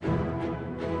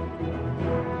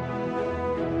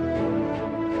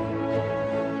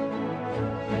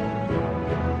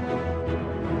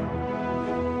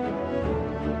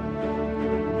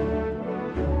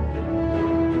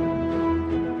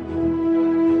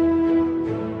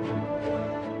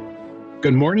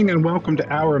Good morning and welcome to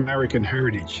Our American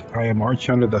Heritage. I am Art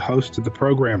Shunner, the host of the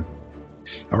program.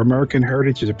 Our American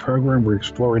Heritage is a program where we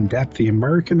explore in depth the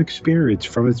American experience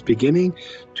from its beginning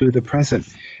to the present.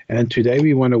 And today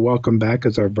we want to welcome back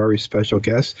as our very special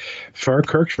guest, Fer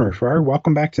Kirshner. Fer,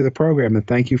 welcome back to the program and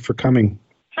thank you for coming.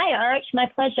 Hi, Arch. My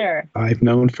pleasure. I've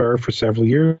known Fer for several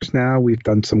years now. We've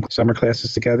done some summer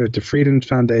classes together at the Freedom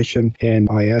Foundation, and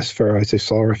I asked Fer, as I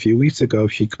saw her a few weeks ago,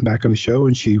 if she'd come back on the show,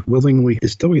 and she willingly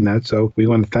is doing that, so we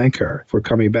want to thank her for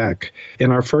coming back. In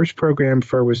our first program,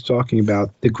 Fer was talking about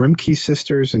the Grimke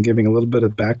sisters and giving a little bit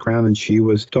of background, and she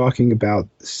was talking about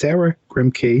Sarah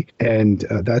Grimke, and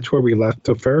that's where we left.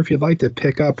 So, Fer, if you'd like to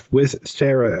pick up with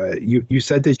Sarah, you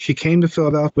said that she came to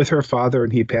Philadelphia with her father,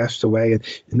 and he passed away,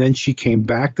 and then she came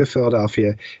back to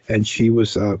Philadelphia, and she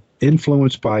was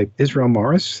influenced by Israel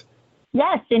Morris.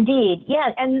 Yes, indeed.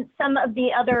 Yes, and some of the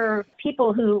other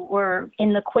people who were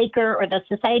in the Quaker or the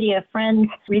Society of Friends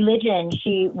religion,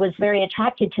 she was very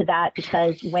attracted to that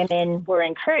because women were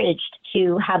encouraged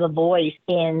to have a voice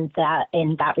in that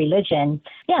religion.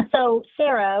 Yeah, so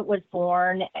Sarah was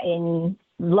born in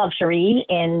luxury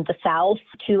in the South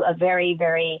to a very,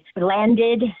 very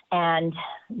landed and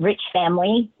rich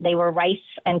family. They were rice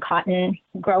and cotton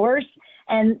growers,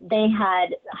 and they had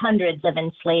hundreds of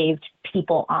enslaved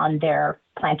people on their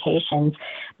plantations.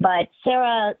 But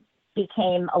Sarah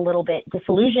became a little bit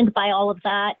disillusioned by all of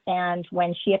that. And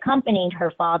when she accompanied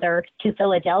her father to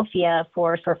Philadelphia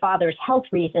for her father's health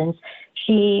reasons,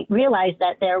 she realized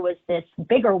that there was this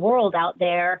bigger world out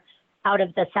there, out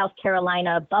of the South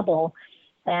Carolina bubble.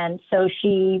 And so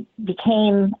she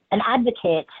became an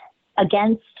advocate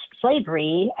against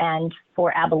slavery and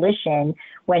for abolition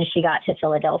when she got to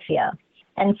Philadelphia.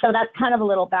 And so that's kind of a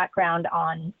little background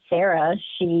on Sarah.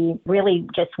 She really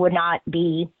just would not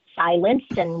be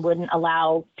silenced and wouldn't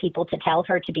allow people to tell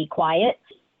her to be quiet,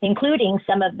 including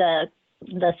some of the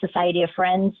Society of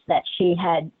Friends that she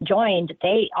had joined.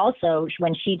 They also,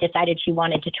 when she decided she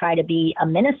wanted to try to be a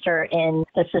minister in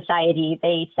the society,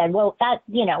 they said, well,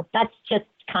 that's just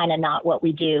kind of not what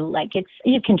we do. Like,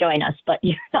 you can join us, but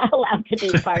you're not allowed to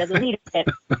be part of the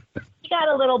leadership. She got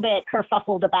a little bit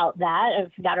kerfuffled about that,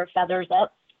 got her feathers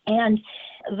up. And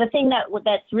the thing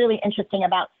that's really interesting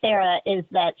about Sarah is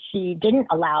that she didn't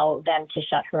allow them to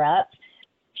shut her up.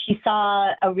 She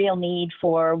saw a real need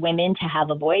for women to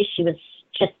have a voice. She was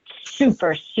just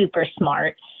super, super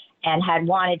smart and had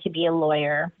wanted to be a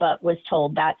lawyer, but was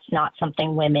told that's not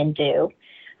something women do.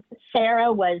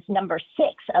 Sarah was number 6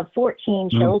 of 14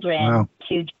 children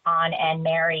to John and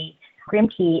Mary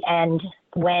Grimke. And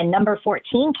when number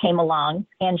 14 came along,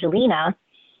 Angelina,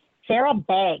 Sarah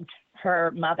begged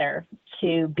her mother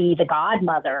to be the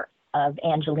godmother of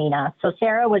Angelina. So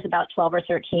Sarah was about 12 or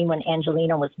 13 when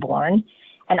Angelina was born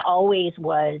and always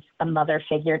was a mother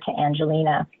figure to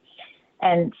Angelina.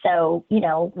 And so,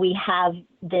 we have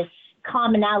this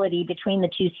commonality between the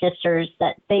two sisters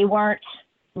that they weren't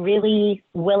really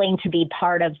willing to be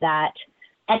part of that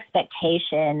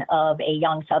expectation of a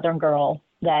young Southern girl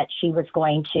that she was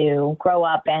going to grow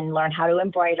up and learn how to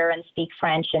embroider and speak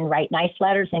French and write nice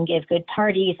letters and give good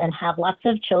parties and have lots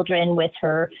of children with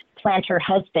her planter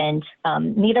husband.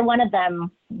 Neither one of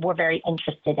them were very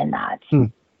interested in that.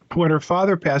 When her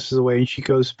father passes away and she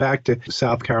goes back to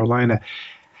South Carolina,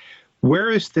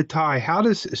 where is the tie? How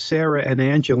does Sarah and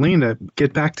Angelina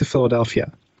get back to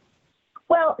Philadelphia?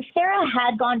 Well, Sarah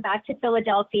had gone back to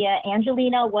Philadelphia.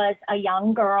 Angelina was a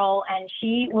young girl, and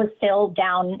she was still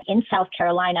down in South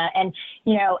Carolina. And,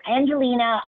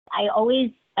 Angelina, I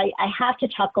have to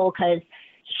chuckle because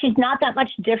she's not that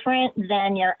much different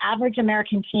than your average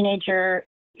American teenager.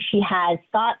 She has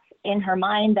thoughts in her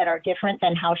mind that are different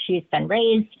than how she's been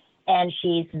raised, and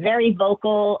she's very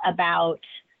vocal about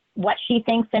what she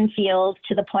thinks and feels,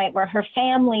 to the point where her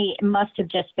family must have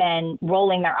just been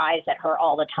rolling their eyes at her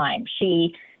all the time.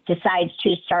 She decides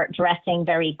to start dressing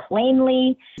very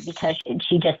plainly because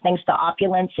she just thinks the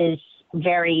opulence is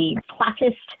very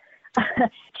classist.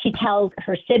 She tells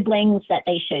her siblings that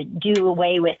they should do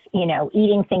away with,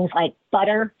 eating things like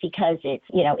butter because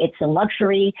it's a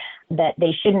luxury, that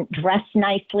they shouldn't dress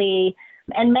nicely.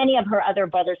 And many of her other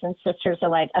brothers and sisters are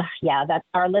like, oh, yeah, that's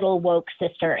our little woke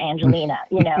sister, Angelina,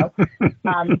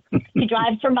 She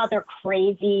drives her mother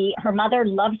crazy. Her mother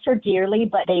loves her dearly,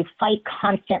 but they fight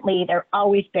constantly. They're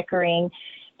always bickering.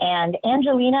 And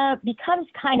Angelina becomes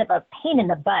kind of a pain in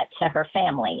the butt to her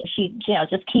family. She's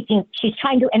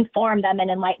trying to inform them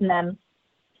and enlighten them.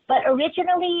 But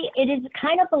originally, it is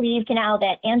kind of believed now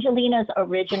that Angelina's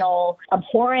original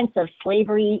abhorrence of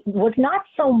slavery was not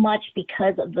so much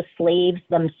because of the slaves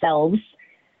themselves.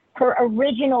 Her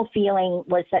original feeling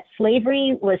was that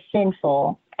slavery was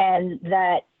sinful and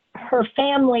that her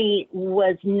family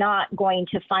was not going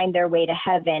to find their way to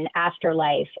heaven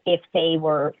afterlife if they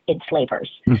were enslavers,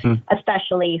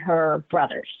 especially her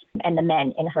brothers and the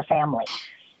men in her family.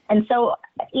 And so,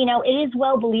 it is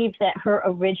well believed that her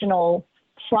original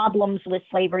problems with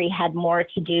slavery had more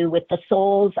to do with the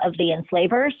souls of the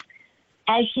enslavers.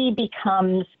 As she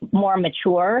becomes more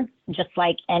mature, just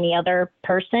like any other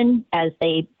person, as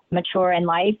they mature in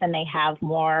life and they have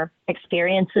more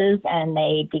experiences and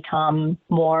they become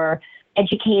more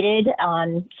educated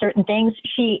on certain things,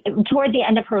 toward the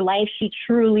end of her life, she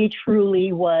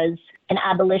truly was an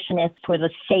abolitionist for the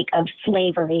sake of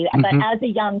slavery. But as a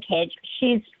young kid,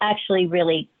 she's actually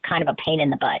really kind of a pain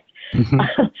in the butt.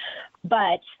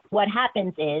 But what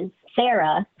happens is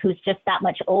Sarah, who's just that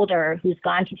much older, who's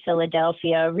gone to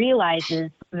Philadelphia,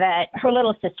 realizes that her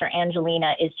little sister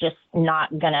Angelina is just not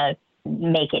going to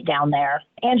make it down there.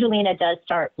 Angelina does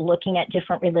start looking at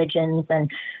different religions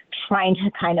and trying to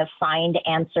kind of find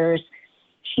answers.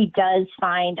 She does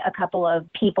find a couple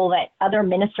of people other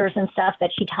ministers and stuff that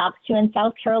she talks to in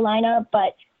South Carolina,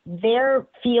 but their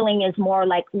feeling is more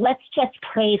like, let's just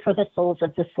pray for the souls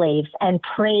of the slaves and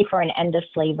pray for an end of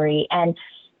slavery. And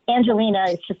Angelina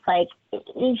is just like,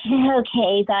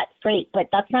 okay, that's great, but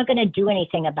that's not going to do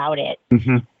anything about it.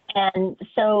 And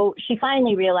so she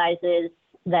finally realizes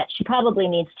that she probably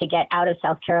needs to get out of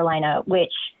South Carolina,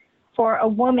 which for a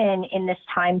woman in this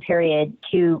time period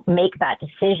to make that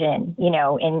decision,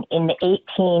 in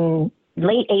the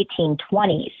late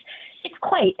 1820s, it's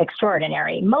quite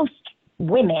extraordinary. Most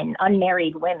women,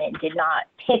 unmarried women, did not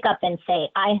pick up and say,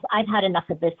 I've had enough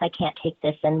of this, I can't take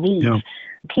this, and leave. No.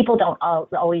 People don't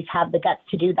always have the guts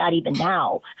to do that even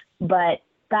now. But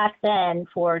back then,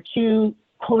 for two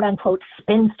quote-unquote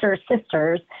spinster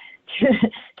sisters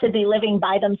to be living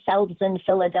by themselves in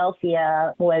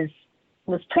Philadelphia was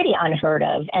pretty unheard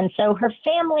of. And so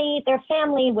their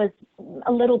family was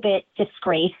a little bit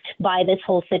disgraced by this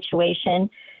whole situation.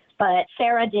 But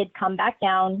Sarah did come back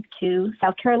down to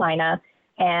South Carolina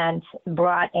and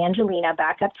brought Angelina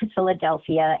back up to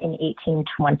Philadelphia in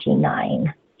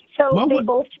 1829. So they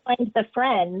both joined the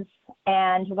Friends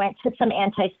and went to some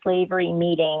anti-slavery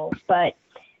meetings, but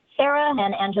Sarah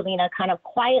and Angelina kind of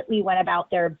quietly went about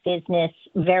their business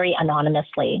very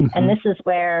anonymously. And this is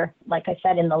where, like I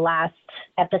said in the last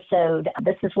episode,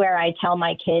 this is where I tell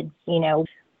my kids,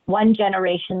 one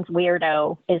generation's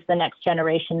weirdo is the next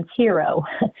generation's hero,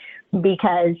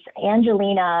 because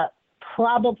Angelina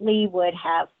probably would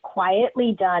have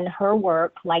quietly done her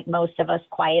work like most of us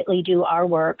quietly do our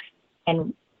work,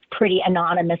 and pretty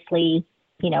anonymously,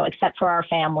 except for our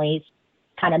families,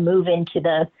 kind of move into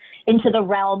the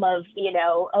realm of,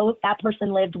 that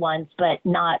person lived once, but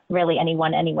not really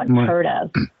anyone's heard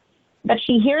of. But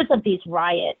she hears of these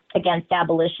riots against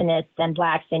abolitionists and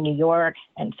blacks in New York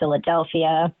and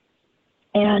Philadelphia.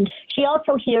 And she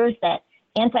also hears that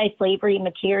anti-slavery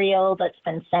material that's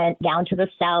been sent down to the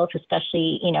South,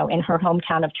 especially, in her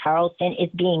hometown of Charleston, is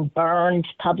being burned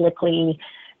publicly.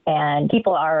 And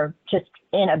people are just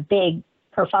in a big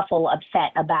kerfuffle,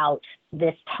 upset about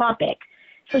this topic.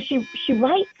 So she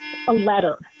writes a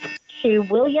letter to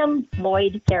William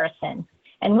Lloyd Garrison.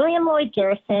 And William Lloyd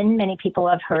Garrison, many people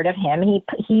have heard of him.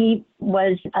 He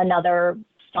was another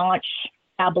staunch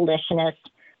abolitionist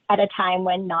at a time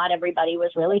when not everybody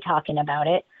was really talking about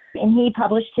it. And he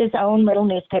published his own little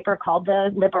newspaper called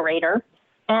The Liberator.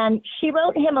 And she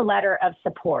wrote him a letter of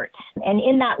support. And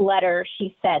in that letter,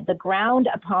 she said, "The ground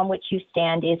upon which you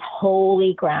stand is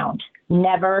holy ground.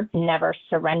 Never, never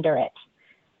surrender it.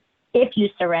 If you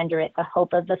surrender it, the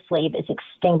hope of the slave is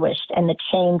extinguished, and the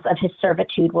chains of his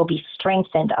servitude will be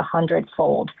strengthened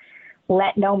 100-fold.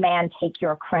 Let no man take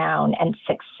your crown, and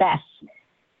success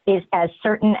is as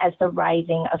certain as the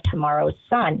rising of tomorrow's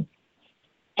sun."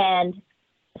 And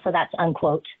so that's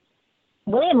unquote.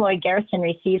 William Lloyd Garrison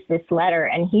receives this letter,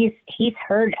 and he's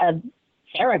heard of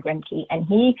Sarah Grimke, and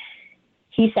he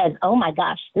says, "Oh my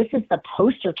gosh, this is the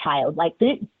poster child. Like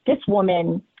this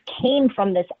woman came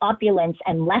from this opulence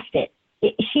and left it.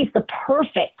 She's the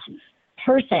perfect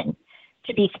person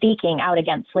to be speaking out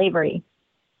against slavery.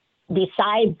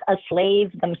 Besides a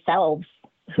slave themselves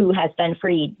who has been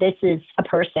freed, this is a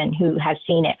person who has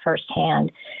seen it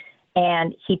firsthand."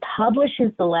 And he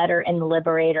publishes the letter in the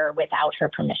Liberator without her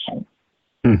permission.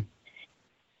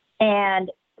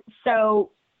 And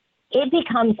so it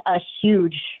becomes a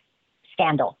huge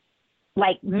scandal,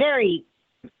 like very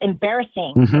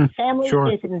embarrassing. Her family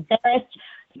is embarrassed.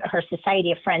 Her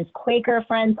Society of Friends, Quaker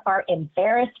friends, are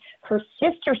embarrassed. Her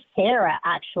sister Sarah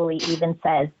actually even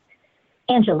says,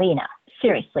 "Angelina,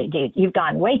 seriously, dude, you've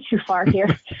gone way too far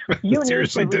here. You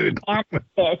Seriously, need to dude. recant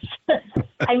this."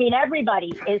 I mean,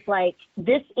 everybody is like,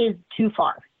 this is too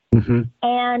far. Mm-hmm.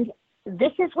 And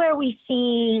this is where we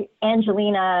see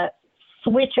Angelina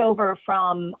switch over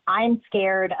from I'm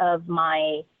scared of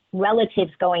my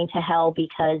relatives going to hell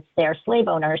because they're slave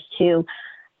owners to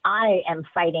I am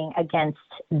fighting against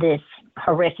this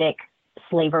horrific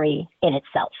slavery in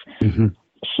itself. Mm-hmm.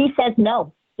 She says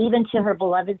no, even to her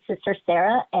beloved sister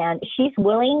Sarah, and she's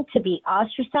willing to be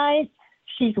ostracized.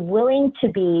 She's willing to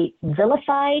be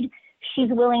vilified. She's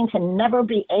willing to never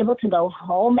be able to go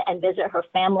home and visit her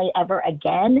family ever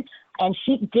again. And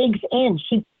she digs in.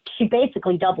 She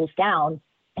basically doubles down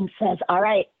and says, all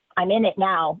right, I'm in it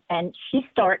now. And she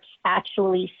starts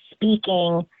actually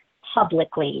speaking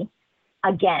publicly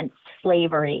against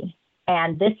slavery.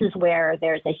 And this is where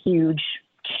there's a huge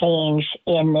change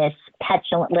in this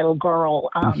petulant little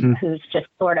girl who's just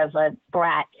sort of a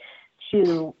brat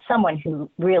to someone who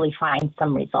really finds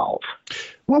some resolve.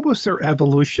 What was their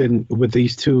evolution with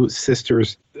these two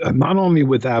sisters, not only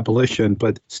with abolition,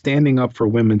 but standing up for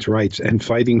women's rights and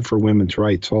fighting for women's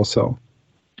rights also?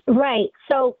 Right.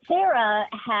 So Sarah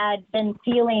had been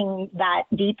feeling that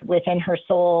deep within her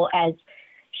soul as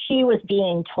she was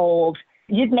being told,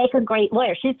 you'd make a great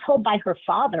lawyer. She's told by her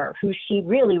father, who she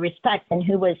really respects and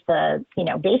who was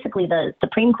basically the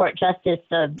Supreme Court Justice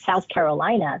of South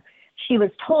Carolina. She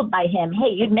was told by him, hey,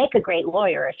 you'd make a great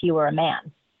lawyer if you were a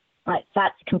man. But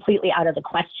that's completely out of the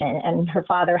question. And her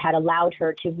father had allowed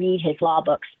her to read his law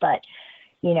books, but,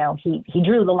 he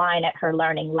drew the line at her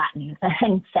learning Latin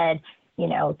and said,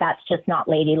 that's just not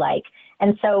ladylike.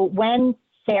 And so when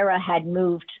Sarah had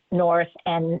moved north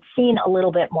and seen a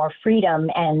little bit more freedom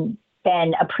and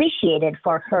been appreciated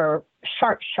for her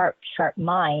sharp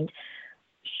mind,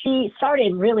 she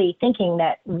started really thinking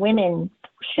that women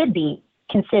should be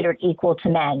considered equal to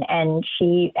men. And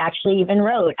she actually even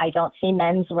wrote, I don't see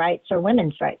men's rights or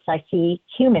women's rights. I see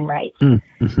human rights.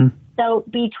 Mm-hmm. So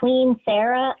between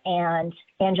Sarah and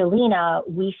Angelina,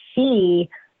 we see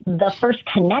the first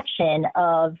connection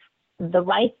of the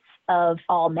rights of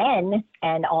all men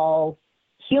and all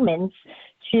humans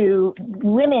to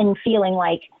women feeling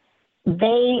like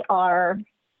they are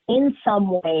in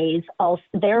some ways also,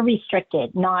 they're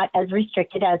restricted, not as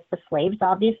restricted as the slaves,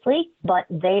 obviously, but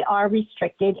they are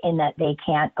restricted in that they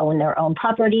can't own their own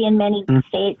property in many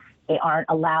states. They aren't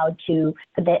allowed to,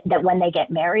 that when they get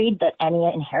married, that any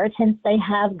inheritance they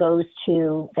have goes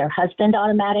to their husband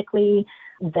automatically,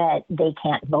 that they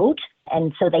can't vote,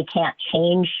 and so they can't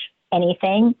change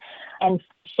anything. And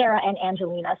Sarah and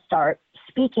Angelina start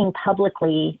speaking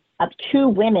publicly up to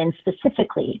women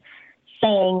specifically,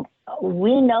 saying,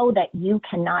 we know that you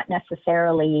cannot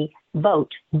necessarily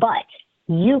vote, but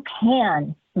you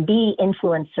can be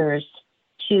influencers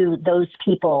to those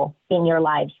people in your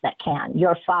lives that can.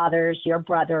 Your fathers, your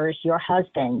brothers, your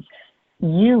husbands.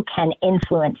 You can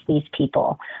influence these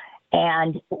people.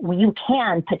 And you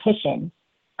can petition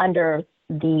under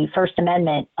the First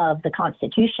Amendment of the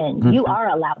Constitution. Mm-hmm. You are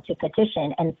allowed to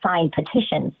petition and sign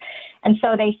petitions. And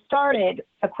so they started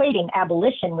equating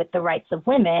abolition with the rights of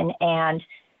women, and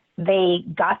they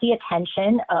got the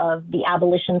attention of the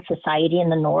Abolition Society in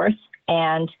the North,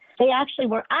 and they actually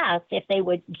were asked if they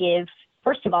would give,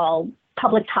 first of all,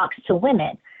 public talks to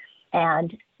women.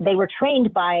 And they were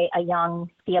trained by a young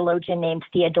theologian named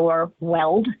Theodore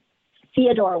Weld.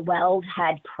 Theodore Weld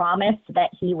had promised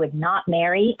that he would not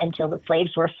marry until the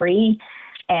slaves were free,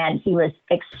 and he was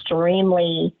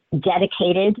extremely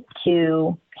dedicated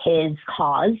to his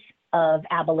cause of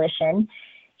abolition.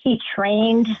 He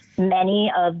trained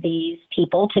many of these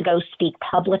people to go speak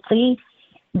publicly,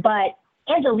 but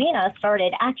Angelina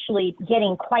started actually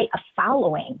getting quite a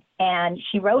following, and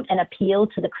she wrote an appeal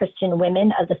to the Christian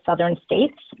women of the southern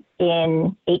states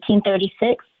in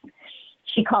 1836.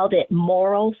 She called it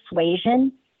moral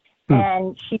suasion,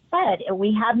 and she said,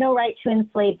 we have no right to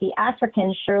enslave the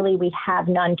Africans, surely we have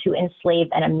none to enslave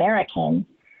an American.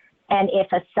 And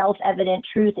if a self-evident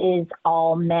truth is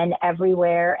all men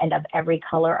everywhere and of every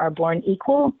color are born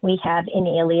equal, we have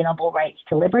inalienable rights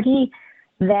to liberty,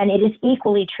 then it is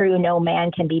equally true no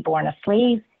man can be born a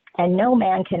slave, and no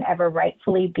man can ever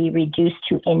rightfully be reduced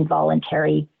to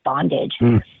involuntary bondage.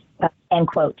 End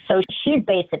quote. So she's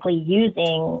basically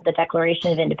using the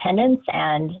Declaration of Independence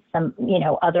and some,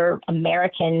 other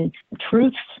American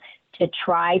truths to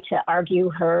try to argue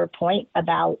her point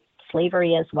about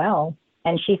slavery as well.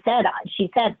 And she said,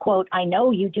 quote, I know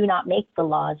you do not make the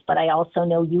laws, but I also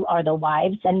know you are the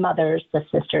wives and mothers, the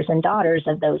sisters and daughters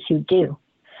of those who do.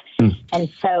 And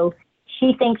so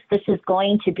she thinks this is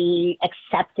going to be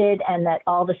accepted and that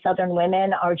all the Southern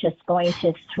women are just going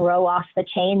to throw off the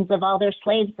chains of all their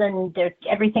slaves and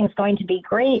everything's going to be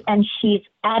great. And she's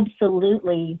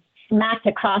absolutely smacked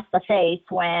across the face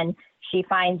when she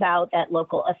finds out that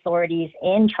local authorities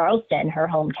in Charleston, her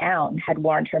hometown, had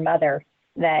warned her mother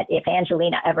that if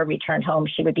Angelina ever returned home,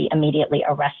 she would be immediately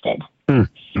arrested.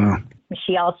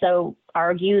 She also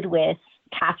argued with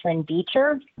Catherine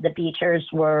Beecher. The Beechers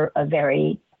were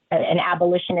an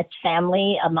abolitionist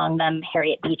family. Among them,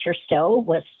 Harriet Beecher Stowe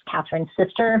was Catherine's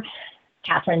sister.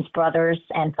 Catherine's brothers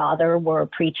and father were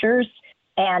preachers.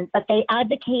 But they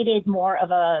advocated more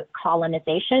of a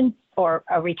colonization or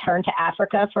a return to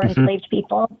Africa for enslaved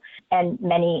people. And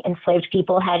many enslaved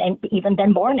people had even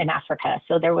been born in Africa.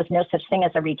 So there was no such thing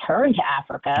as a return to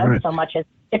Africa, so much as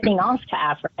shipping off to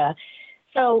Africa.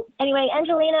 So anyway,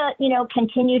 Angelina,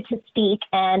 continued to speak,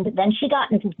 and then she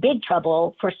got into big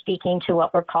trouble for speaking to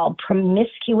what were called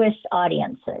promiscuous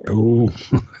audiences,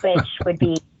 which would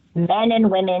be men and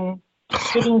women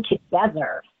sitting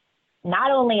together,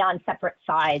 not only on separate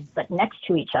sides, but next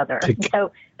to each other.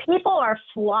 So people are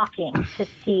flocking to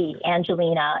see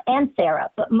Angelina and Sarah,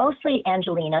 but mostly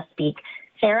Angelina speak.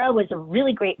 Sarah was a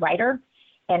really great writer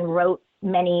and wrote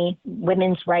many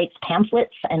women's rights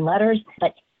pamphlets and letters,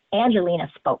 but Angelina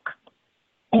spoke,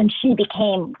 and she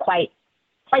became quite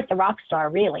the rock star,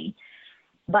 really.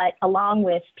 But along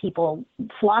with people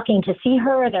flocking to see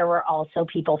her, there were also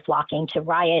people flocking to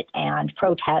riot and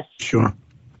protest. Sure.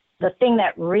 The thing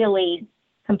that really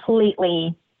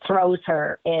completely throws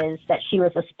her is that she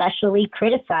was especially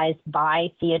criticized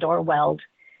by Theodore Weld,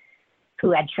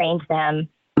 who had trained them,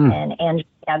 and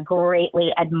Angelina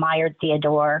greatly admired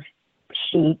Theodore.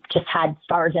 She just had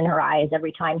stars in her eyes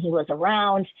every time he was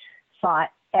around, thought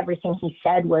everything he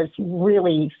said was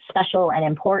really special and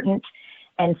important.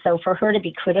 And so for her to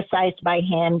be criticized by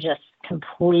him just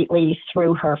completely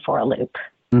threw her for a loop.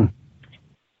 Yeah.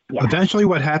 Eventually,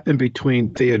 what happened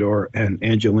between Theodore and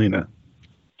Angelina?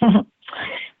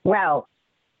 Well,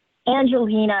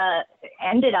 Angelina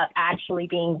ended up actually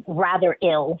being rather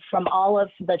ill from all of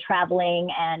the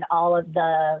traveling and all of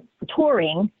the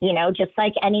touring, just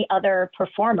like any other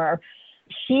performer.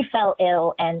 She fell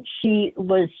ill, and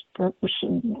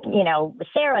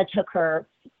Sarah took her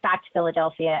back to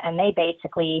Philadelphia, and they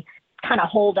basically kind of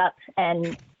holed up,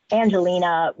 and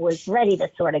Angelina was ready to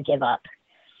sort of give up.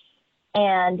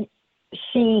 And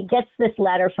she gets this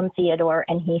letter from Theodore,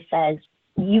 and he says,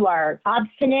 "You are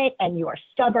obstinate, and you are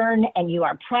stubborn, and you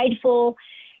are prideful,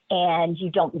 and you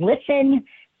don't listen,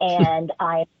 and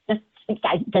I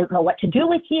don't know what to do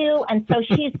with you." And so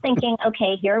she's thinking,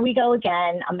 okay, here we go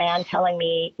again, a man telling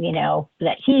me,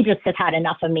 that he just has had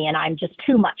enough of me, and I'm just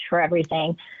too much for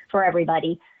everything, for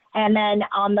everybody. And then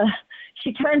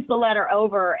she turns the letter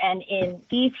over, and in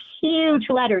these huge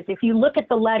letters, if you look at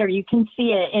the letter, you can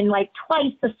see it in like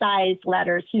twice the size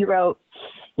letters. He wrote,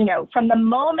 from the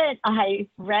moment I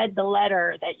read the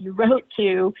letter that you wrote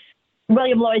to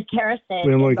William Lloyd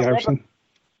Garrison,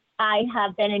 I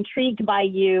have been intrigued by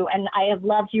you, and I have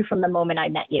loved you from the moment I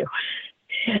met you.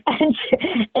 And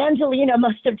Angelina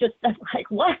must have just been like,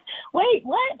 what? Wait,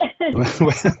 what?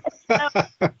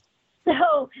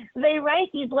 So they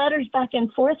write these letters back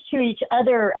and forth to each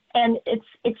other, and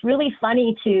it's really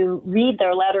funny to read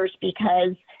their letters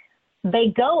because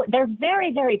they're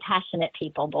very, very passionate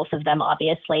people, both of them,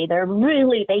 obviously. They're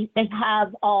really, they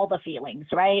have all the feelings,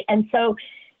 right? And so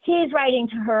he's writing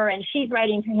to her and she's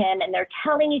writing to him, and they're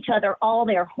telling each other all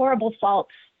their horrible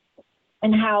faults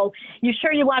and how you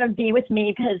sure you want to be with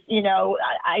me because,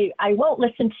 I won't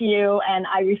listen to you and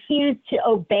I refuse to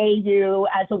obey you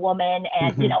as a woman.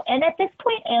 And, and at this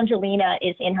point, Angelina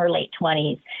is in her late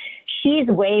 20s. She's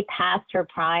way past her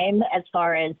prime as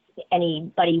far as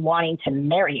anybody wanting to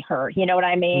marry her. You know what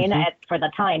I mean? For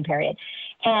the time period.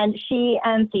 And she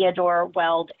and Theodore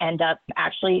Weld end up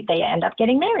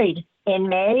getting married in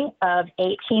May of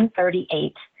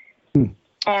 1838.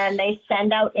 And they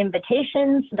send out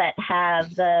invitations that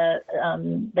have the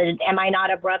 "Am I Not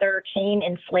a Brother" chain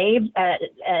enslaved,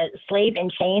 slave in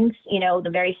chains, the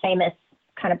very famous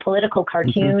kind of political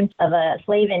cartoon of a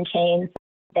slave in chains.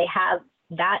 They have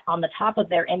that on the top of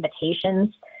their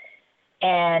invitations.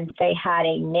 And they had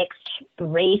a mixed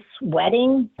race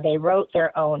wedding. They wrote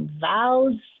their own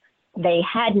vows. They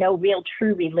had no real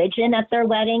true religion at their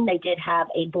wedding. They did have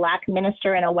a black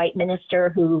minister and a white minister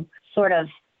who sort of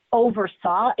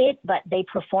oversaw it, but they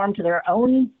performed their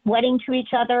own wedding to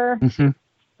each other.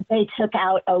 They took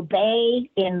out obey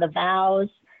in the vows.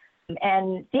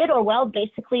 And Theodore Weld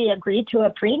basically agreed to a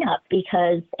prenup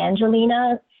because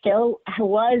Angelina still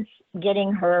was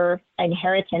getting her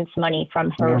inheritance money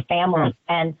from her family.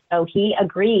 And so he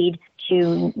agreed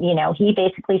to, he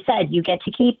basically said, you get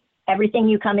to keep everything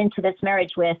you come into this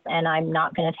marriage with, and I'm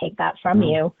not going to take that from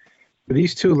you.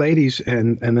 These two ladies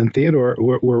and then Theodore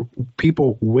were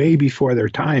people way before their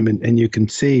time, and you can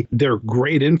see their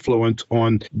great influence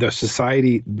on the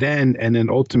society then and then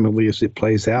ultimately as it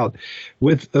plays out.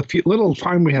 With a few little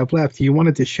time we have left, you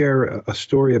wanted to share a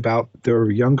story about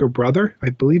their younger brother. I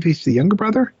believe he's the younger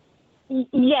brother?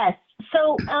 Yes.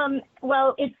 So,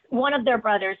 well, it's one of their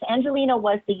brothers. Angelina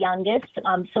was the youngest.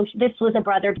 So this was a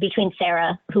brother between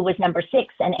Sarah, who was number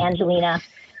 6, and Angelina.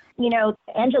 You know,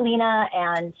 Angelina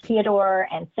and Theodore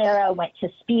and Sarah went to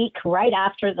speak right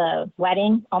after the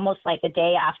wedding, almost like a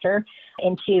day after,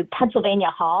 into Pennsylvania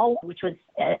Hall, which was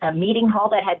a meeting hall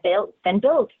that had been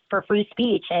built for free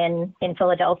speech in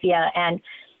Philadelphia. And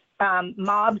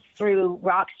mobs threw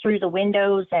rocks through the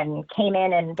windows and came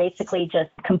in and basically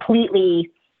just completely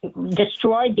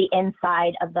destroyed the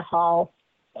inside of the hall.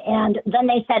 And then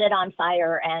they set it on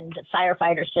fire, and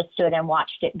firefighters just stood and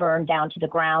watched it burn down to the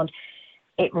ground.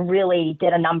 It really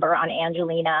did a number on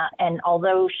Angelina. And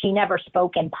although she never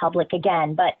spoke in public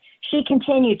again, but she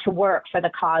continued to work for the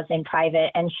cause in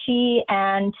private. And she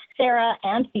and Sarah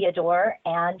and Theodore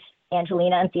and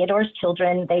Angelina and Theodore's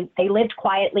children, they lived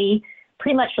quietly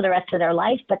pretty much for the rest of their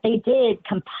life, but they did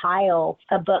compile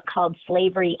a book called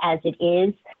Slavery as It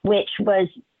Is, which was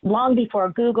long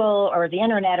before Google or the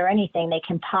internet or anything. They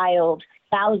compiled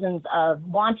thousands of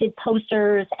wanted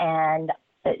posters and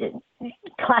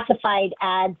classified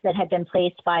ads that had been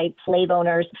placed by slave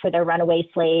owners for their runaway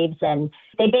slaves. And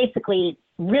they basically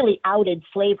really outed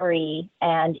slavery,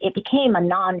 and it became a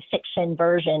nonfiction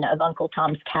version of Uncle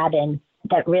Tom's Cabin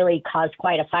that really caused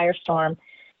quite a firestorm.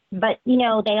 But, you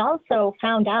know, they also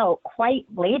found out quite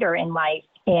later in life,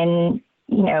 in,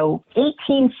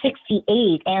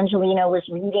 1868, Angelina was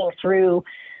reading through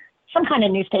some kind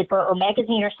of newspaper or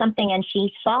magazine or something, and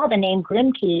she saw the name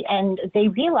Grimke, and they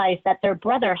realized that their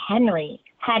brother Henry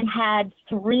had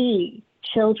 3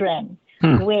 children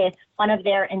with one of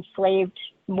their enslaved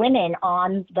women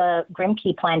on the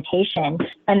Grimke plantation,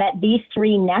 and that these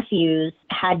 3 nephews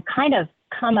had kind of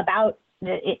come about,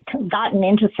 gotten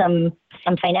into some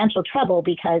financial trouble,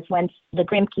 because when the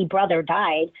Grimke brother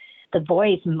died, the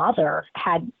boy's mother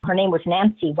her name was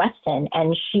Nancy Weston,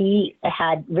 and she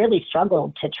had really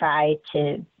struggled to try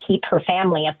to keep her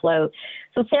family afloat.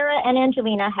 So Sarah and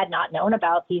Angelina had not known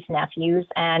about these nephews,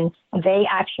 and they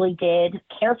actually did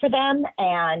care for them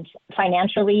and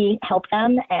financially help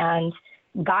them and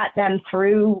got them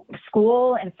through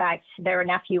school. In fact, their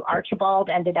nephew Archibald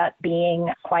ended up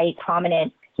being quite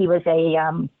prominent. He was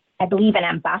I believe, an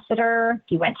ambassador.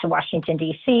 He went to Washington,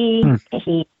 D.C.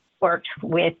 He worked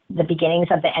with the beginnings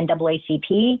of the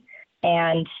NAACP,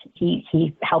 and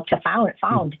he helped to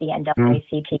found the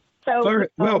NAACP. So,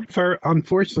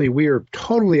 unfortunately, we are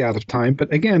totally out of time.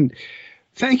 But again,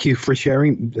 thank you for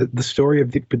sharing the story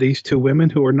of these 2 women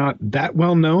who are not that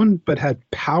well known, but had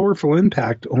powerful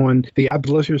impact on the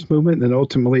abolitionist movement and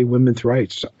ultimately women's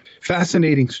rights.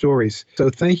 Fascinating stories. So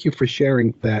thank you for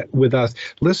sharing that with us.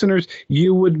 Listeners,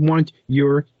 you would want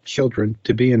your children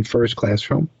to be in first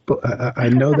classroom. I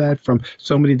know that from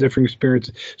so many different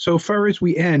experiences. So far as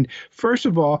we end, first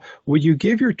of all, would you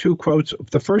give your 2 quotes?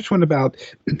 The first one about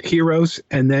heroes,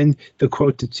 and then the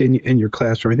quote that's in your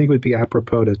classroom. I think it would be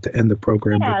apropos to end the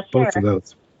program with both of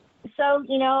those. So,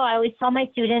 I always tell my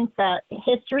students that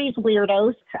history's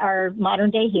weirdos are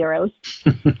modern-day heroes.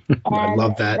 I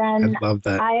love that.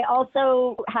 I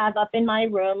also have up in my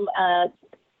room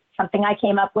something I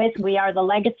came up with. We are the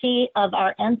legacy of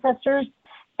our ancestors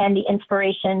and the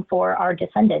inspiration for our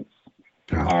descendants.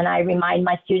 Oh. And I remind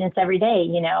my students every day,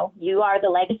 you are the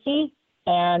legacy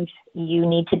and you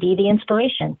need to be the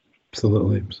inspiration.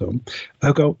 Absolutely.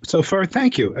 So Fer,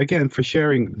 thank you again for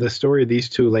sharing the story of these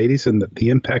 2 ladies and the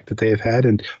impact that they have had.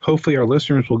 And hopefully our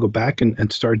listeners will go back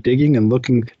and start digging and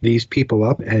looking these people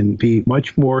up and be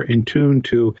much more in tune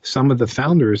to some of the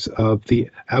founders of the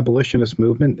abolitionist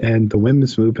movement and the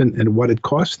women's movement and what it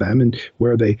cost them and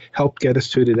where they helped get us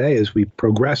to today as we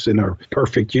progress in our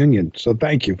perfect union. So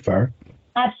thank you, Fer.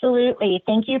 Absolutely.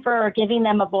 Thank you for giving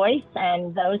them a voice.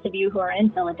 And those of you who are in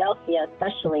Philadelphia,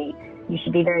 especially, you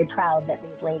should be very proud that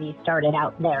these ladies started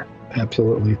out there.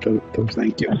 Absolutely. So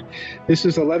thank you. This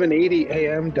is 1180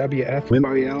 AM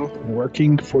WFYL,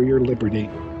 working for your liberty.